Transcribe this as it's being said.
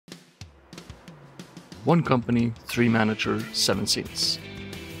One company, 3 managers, 7 seats.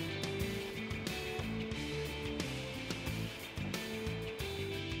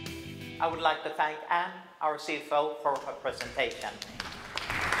 I would like to thank Ann, our CFO, for her presentation.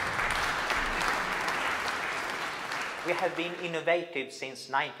 We have been innovative since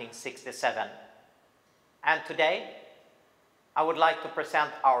 1967. And today, I would like to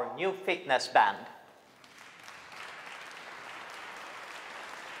present our new fitness band.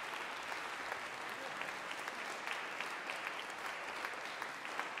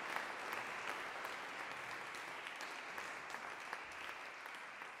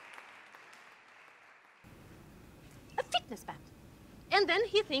 Fitness band. And then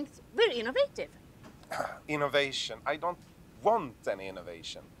he thinks we're innovative. Innovation. I don't want any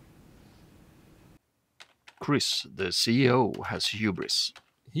innovation. Chris, the CEO, has hubris.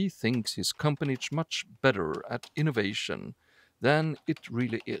 He thinks his company is much better at innovation than it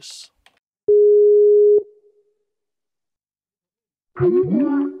really is.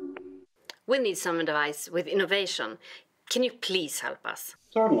 We need some advice with innovation. Can you please help us?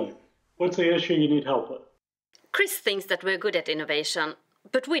 Certainly. What's the issue you need help with? Chris thinks that we're good at innovation,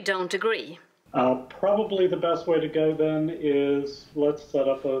 but we don't agree. Probably the best way to go then is let's set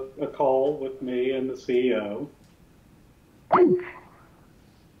up a call with me and the CEO.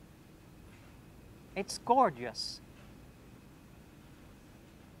 It's gorgeous.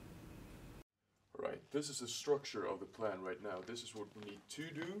 Right, this is the structure of the plan right now. This is what we need to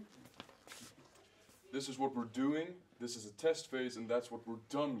do. This is what we're doing. This is a test phase, and that's what we're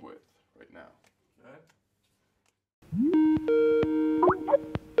done with right now. Okay?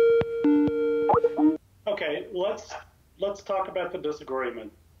 Okay, let's talk about the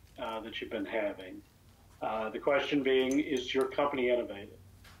disagreement that you've been having. The question being, is your company innovative?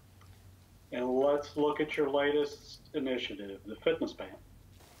 And let's look at your latest initiative, the fitness band.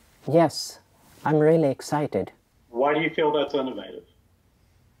 Yes, I'm really excited. Why do you feel that's innovative?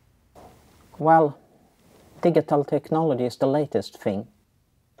 Well, digital technology is the latest thing.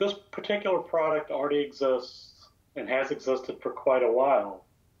 This particular product already exists and has existed for quite a while.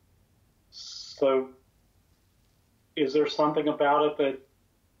 So is there something about it that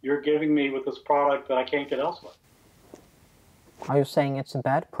you're giving me with this product that I can't get elsewhere? Are you saying it's a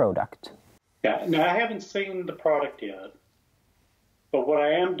bad product? Yeah, now I haven't seen the product yet, but what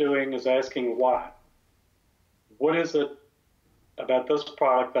I am doing is asking why. What is it about this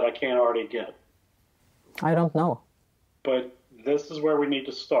product that I can't already get? I don't know. But this is where we need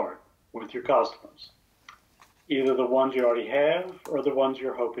to start with your customers. Either the ones you already have or the ones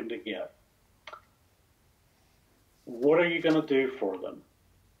you're hoping to get. What are you going to do for them?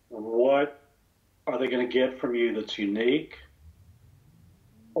 What are they going to get from you that's unique?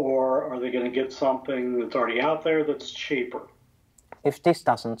 Or are they going to get something that's already out there that's cheaper? If this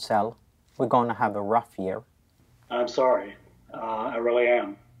doesn't sell, we're going to have a rough year. I'm sorry. I really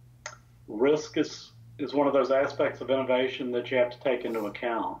am. Risk is one of those aspects of innovation that you have to take into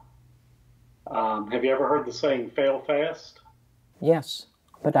account. Have you ever heard the saying, fail fast? Yes,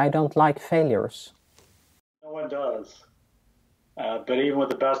 but I don't like failures. No one does. But even with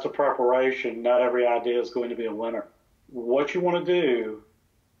the best of preparation, not every idea is going to be a winner. What you want to do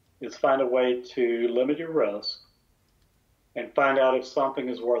is find a way to limit your risk and find out if something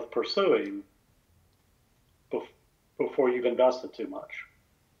is worth pursuing before you've invested too much.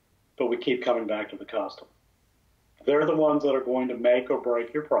 But we keep coming back to the customer. They're the ones that are going to make or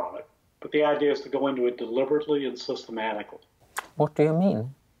break your product, but the idea is to go into it deliberately and systematically. What do you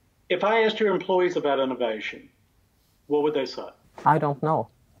mean? If I asked your employees about innovation, what would they say? I don't know.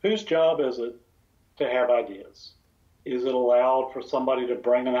 Whose job is it to have ideas? Is it allowed for somebody to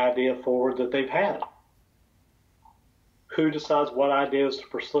bring an idea forward that they've had? Who decides what ideas to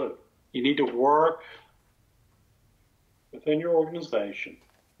pursue? You need to work within your organization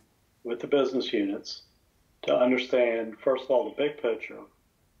with the business units to understand, first of all, the big picture,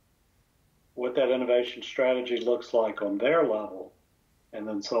 what that innovation strategy looks like on their level, and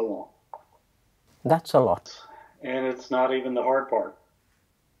then so on. That's a lot. And it's not even the hard part.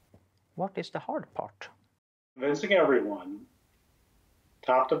 What is the hard part? Convincing everyone,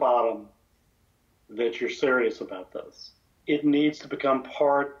 top to bottom, that you're serious about this. It needs to become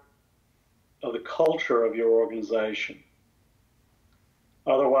part of the culture of your organization.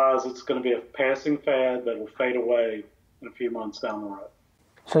 Otherwise, it's going to be a passing fad that will fade away in a few months down the road.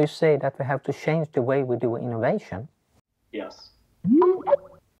 So you say that we have to change the way we do innovation? Yes.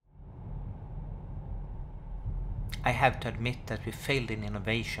 I have to admit that we failed in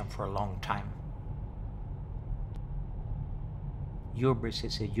innovation for a long time. Hubris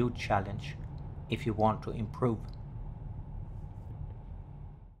is a huge challenge if you want to improve.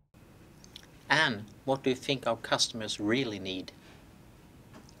 Anne, what do you think our customers really need?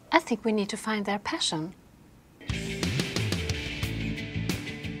 I think we need to find their passion.